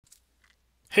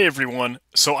Hey everyone.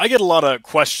 So I get a lot of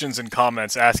questions and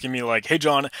comments asking me like, "Hey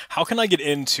John, how can I get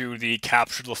into the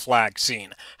capture the flag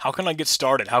scene? How can I get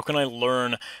started? How can I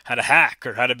learn how to hack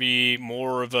or how to be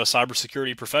more of a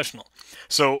cybersecurity professional?"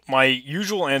 So my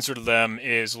usual answer to them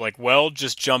is like, "Well,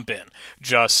 just jump in.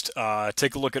 Just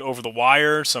take a look at Over the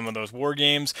Wire, some of those war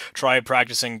games. Try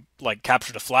practicing like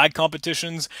capture the flag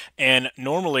competitions. And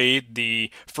normally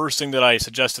the first thing that I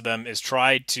suggest to them is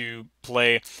try to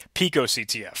play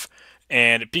PicoCTF."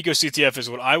 And PicoCTF is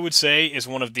what I would say is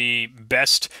one of the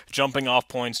best jumping off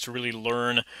points to really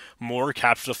learn more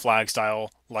capture the flag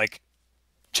style like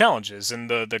challenges and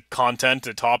the content,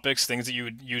 the topics, things that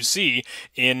you see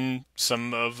in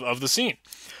some of the scene.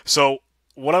 So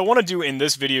what I want to do in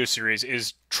this video series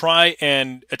is try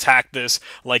and attack this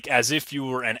like as if you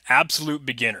were an absolute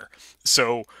beginner.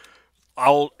 So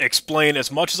I'll explain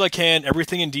as much as I can,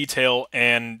 everything in detail,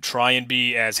 and try and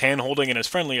be as hand-holding and as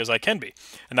friendly as I can be.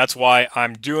 And that's why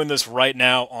I'm doing this right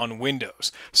now on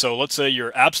Windows. So let's say you're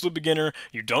an absolute beginner,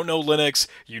 you don't know Linux,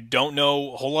 you don't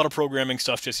know a whole lot of programming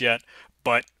stuff just yet,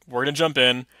 but we're going to jump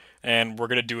in and we're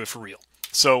going to do it for real.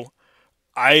 So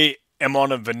I am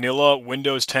on a vanilla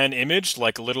Windows 10 image,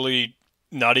 like literally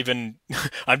not even,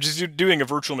 I'm just doing a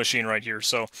virtual machine right here.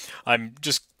 So I'm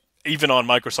just even on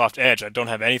Microsoft Edge, I don't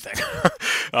have anything.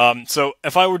 So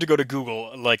if I were to go to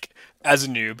Google, like as a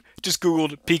noob, just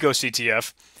Googled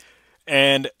PicoCTF,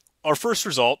 and our first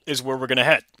result is where we're going to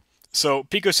head. So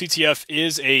PicoCTF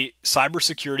is a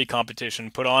cybersecurity competition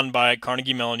put on by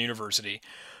Carnegie Mellon University.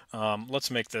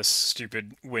 Let's make this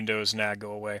stupid Windows nag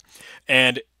go away.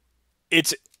 And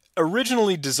it's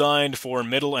originally designed for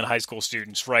middle and high school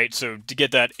students, right? So to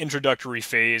get that introductory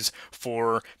phase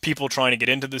for people trying to get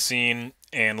into the scene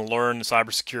and learn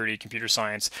cybersecurity, computer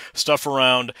science, stuff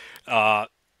around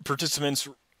participants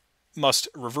must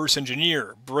reverse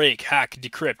engineer, break, hack,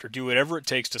 decrypt, or do whatever it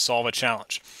takes to solve a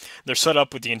challenge. They're set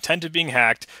up with the intent of being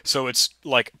hacked, so it's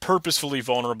like purposefully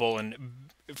vulnerable and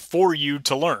for you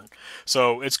to learn.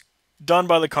 So it's done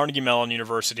by the Carnegie Mellon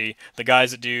University, the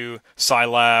guys that do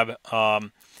Scilab,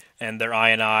 and their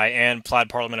INI and Plaid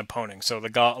Parliament opponents. So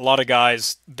a lot of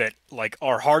guys that like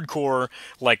are hardcore,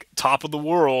 like top of the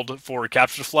world for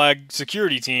capture the flag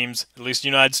security teams, at least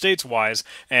United States wise,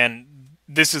 and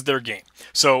this is their game.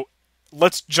 So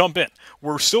let's jump in.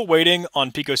 We're still waiting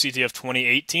on PicoCTF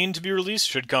 2018 to be released.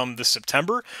 Should come this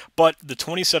September, but the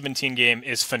 2017 game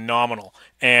is phenomenal,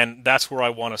 and that's where I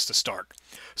want us to start.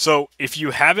 So if you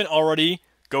haven't already,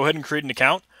 go ahead and create an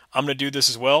account. I'm going to do this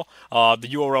as well. The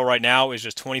URL right now is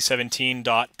just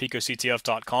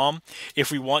 2017.picoctf.com.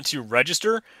 If we want to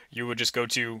register, you would just go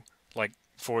to like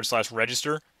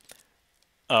 /register.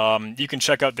 You can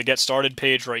check out the Get Started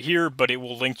page right here, but it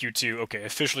will link you to, okay,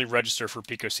 officially register for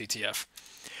PicoCTF.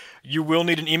 You will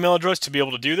need an email address to be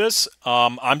able to do this.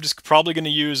 I'm just probably going to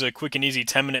use a quick and easy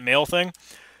 10-minute mail thing.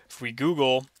 If we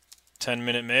Google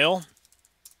 10-minute mail,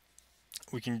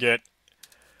 we can get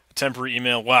temporary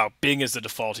email. Wow, Bing is the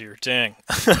default here. Dang.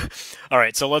 All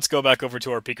right, so let's go back over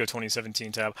to our Pico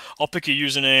 2017 tab. I'll pick a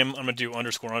username. I'm going to do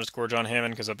 _ John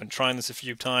Hammond because I've been trying this a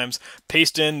few times.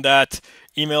 Paste in that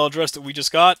email address that we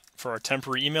just got for our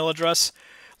temporary email address.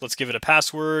 Let's give it a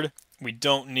password. We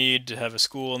don't need to have a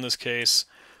school in this case.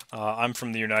 I'm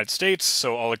from the United States,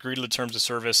 so I'll agree to the terms of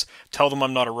service. Tell them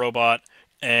I'm not a robot,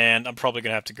 and I'm probably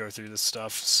going to have to go through this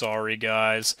stuff. Sorry,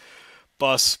 guys.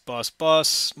 Bus,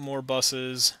 more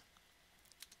buses.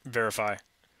 Verify.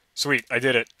 Sweet, I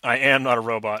did it. I am not a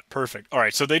robot. Perfect. All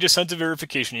right, so they just sent a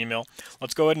verification email.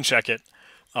 Let's go ahead and check it.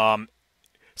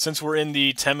 Since we're in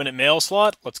the 10-minute mail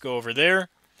slot, let's go over there.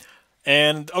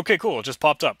 And, okay, cool, it just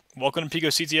popped up. Welcome to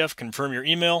PicoCTF, confirm your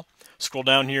email. Scroll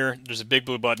down here, there's a big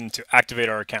blue button to activate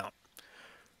our account.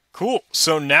 Cool,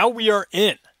 so now we are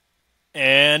in.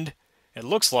 And it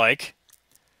looks like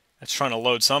it's trying to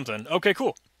load something. Okay,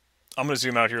 cool. I'm going to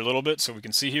zoom out here a little bit so we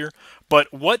can see here.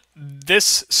 But what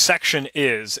this section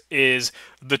is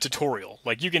the tutorial.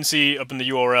 Like you can see up in the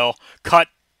URL, cut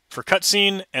for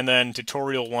cutscene, and then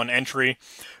tutorial 1 entry.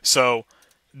 So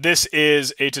this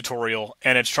is a tutorial,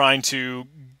 and it's trying to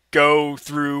go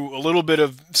through a little bit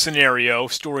of scenario,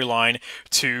 storyline,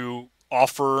 to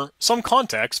offer some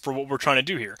context for what we're trying to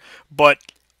do here. But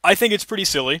I think it's pretty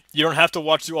silly. You don't have to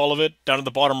watch through all of it. Down at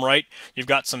the bottom right, you've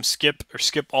got some skip or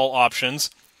skip all options.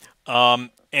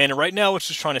 And right now it's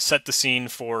just trying to set the scene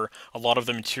for a lot of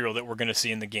the material that we're going to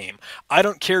see in the game. I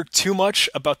don't care too much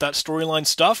about that storyline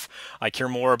stuff. I care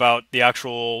more about the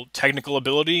actual technical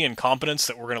ability and competence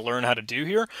that we're going to learn how to do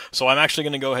here. So I'm actually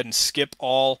going to go ahead and skip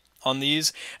all on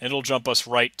these, and it'll jump us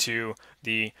right to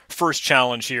the first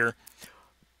challenge here.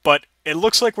 But it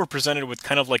looks like we're presented with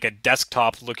kind of like a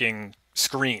desktop looking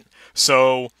screen.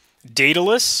 So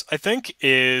Daedalus, I think,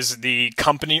 is the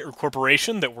company or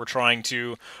corporation that we're trying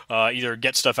to either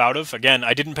get stuff out of. Again,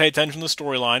 I didn't pay attention to the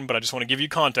storyline, but I just want to give you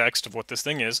context of what this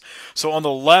thing is. So on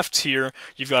the left here,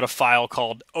 you've got a file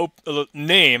called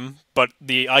name, but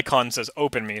the icon says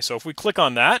open me. So if we click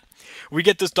on that, we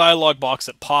get this dialog box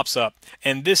that pops up,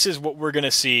 and this is what we're going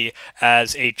to see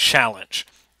as a challenge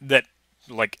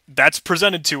that's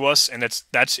presented to us, and it's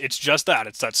just that.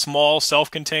 It's that small,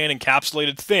 self-contained,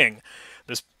 encapsulated thing.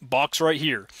 This box right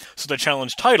here. So the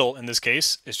challenge title, in this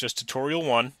case, is just Tutorial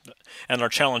 1, and our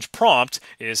challenge prompt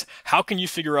is, how can you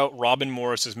figure out Robin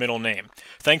Morris's middle name?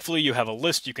 Thankfully, you have a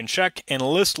list you can check, and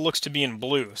list looks to be in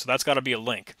blue, so that's got to be a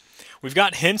link. We've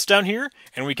got hints down here,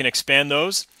 and we can expand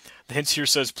those. The hints here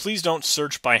says, please don't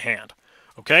search by hand.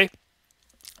 Okay?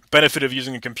 Benefit of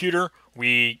using a computer,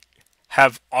 we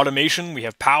have automation, we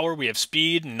have power, we have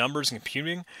speed, and numbers, and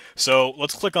computing. So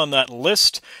let's click on that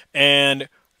list, and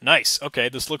nice. Okay,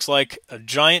 this looks like a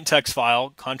giant text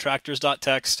file,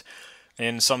 contractors.txt,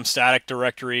 in some static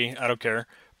directory, I don't care.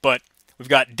 But we've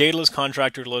got Daedalus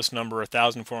contractor list number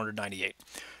 1498.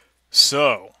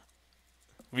 So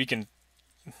we can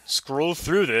scroll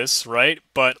through this, right?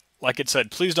 But like it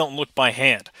said, please don't look by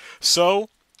hand. So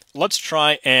let's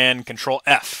try and Control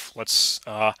F. Let's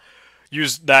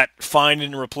use that find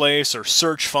and replace or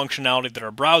search functionality that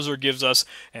our browser gives us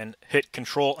and hit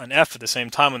Control and F at the same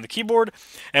time on the keyboard,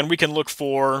 and we can look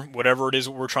for whatever it is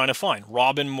we're trying to find.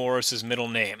 Robin Morris's middle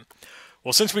name.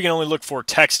 Well, since we can only look for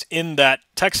text in that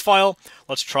text file,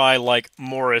 let's try like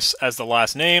Morris as the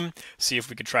last name, see if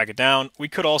we could track it down. We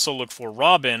could also look for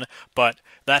Robin, but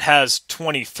that has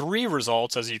 23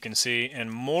 results, as you can see,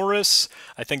 and Morris,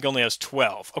 I think, only has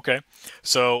 12. Okay,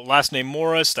 so last name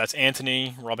Morris, that's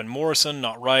Anthony, Robin Morrison,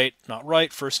 not right, not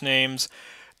right. First names,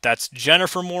 that's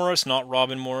Jennifer Morris, not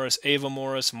Robin Morris, Ava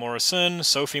Morris, Morrison,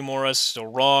 Sophie Morris, still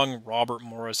wrong, Robert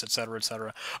Morris, etc.,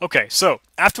 etc. Okay, so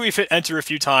after we've hit enter a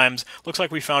few times, looks like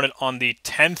we found it on the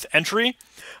 10th entry.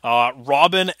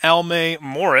 Robin Alme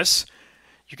Morris.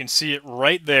 You can see it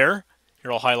right there.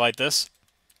 Here, I'll highlight this.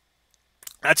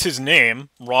 That's his name,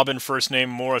 Robin first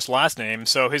name, Morris last name,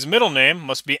 so his middle name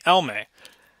must be Alme.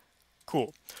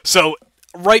 Cool. So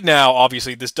right now,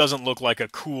 obviously, this doesn't look like a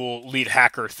cool lead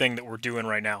hacker thing that we're doing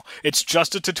right now. It's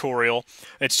just a tutorial.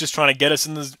 It's just trying to get us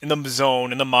in the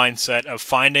zone, in the mindset of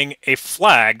finding a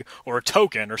flag or a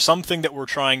token or something that we're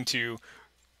trying to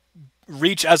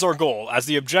reach as our goal, as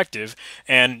the objective,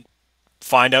 and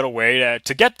find out a way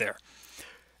to get there.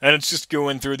 And it's just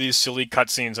going through these silly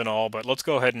cutscenes and all, but let's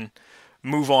go ahead and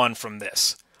move on from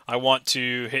this. I want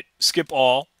to hit skip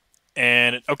all.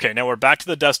 And okay, now we're back to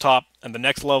the desktop, and the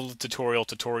next level of tutorial,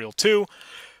 Tutorial 2.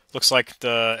 Looks like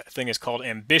the thing is called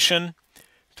Ambition.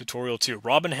 Tutorial 2.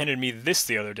 Robin handed me this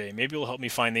the other day. Maybe it'll help me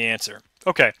find the answer.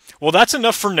 Okay, well that's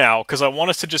enough for now, because I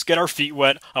want us to just get our feet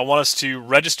wet. I want us to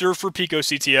register for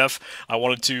PicoCTF. I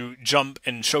wanted to jump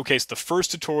and showcase the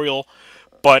first tutorial,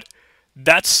 but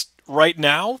that's right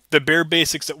now the bare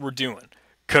basics that we're doing,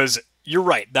 because you're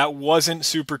right, that wasn't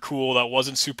super cool, that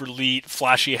wasn't super neat,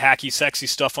 flashy, hacky, sexy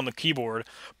stuff on the keyboard,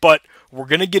 but we're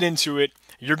going to get into it.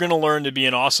 You're going to learn to be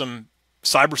an awesome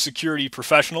cybersecurity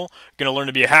professional, you're going to learn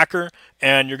to be a hacker,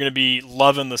 and you're going to be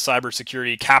loving the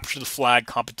cybersecurity capture the flag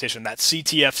competition, that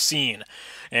CTF scene.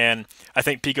 And I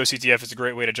think PicoCTF is a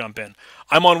great way to jump in.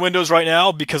 I'm on Windows right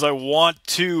now because I want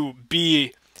to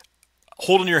be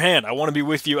holding your hand. I want to be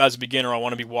with you as a beginner. I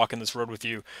want to be walking this road with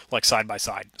you, like side by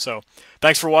side. So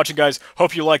thanks for watching, guys.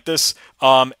 Hope you like this.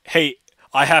 Hey,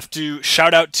 I have to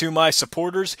shout out to my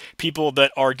supporters, people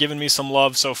that are giving me some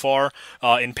love so far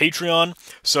in Patreon.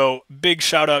 So big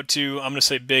shout out to, I'm going to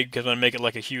say big because I'm going to make it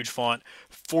like a huge font,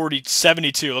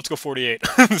 72. Let's go 48.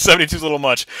 72 is a little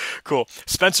much. Cool.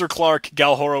 Spencer Clark,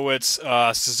 Gal Horowitz,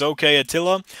 Suzuki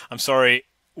Attila. I'm sorry.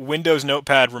 Windows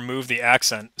Notepad removed the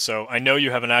accent, so I know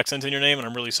you have an accent in your name, and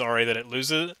I'm really sorry that it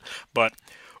loses it, but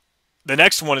the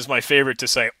next one is my favorite to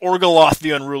say. Orgaloth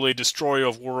the Unruly, Destroyer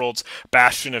of Worlds,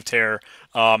 Bastion of Terror.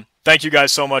 Thank you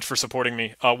guys so much for supporting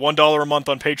me. $1 a month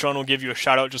on Patreon will give you a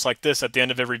shout-out just like this at the end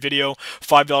of every video.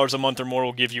 $5 a month or more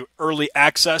will give you early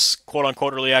access,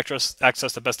 quote-unquote early access,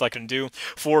 the best I can do,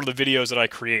 for the videos that I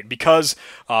create. Because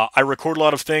I record a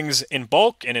lot of things in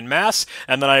bulk and in mass,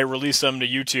 and then I release them to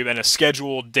YouTube in a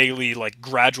scheduled, daily, like,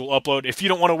 gradual upload. If you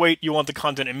don't want to wait, you want the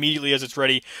content immediately as it's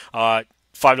ready,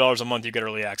 $5 a month, you get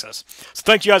early access. So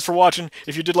thank you guys for watching.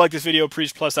 If you did like this video,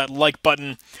 please press that like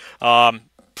button.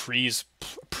 Please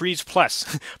press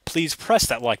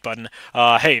that like button.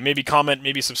 Hey, maybe comment,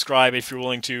 maybe subscribe if you're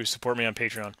willing to support me on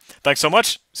Patreon. Thanks so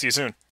much. See you soon.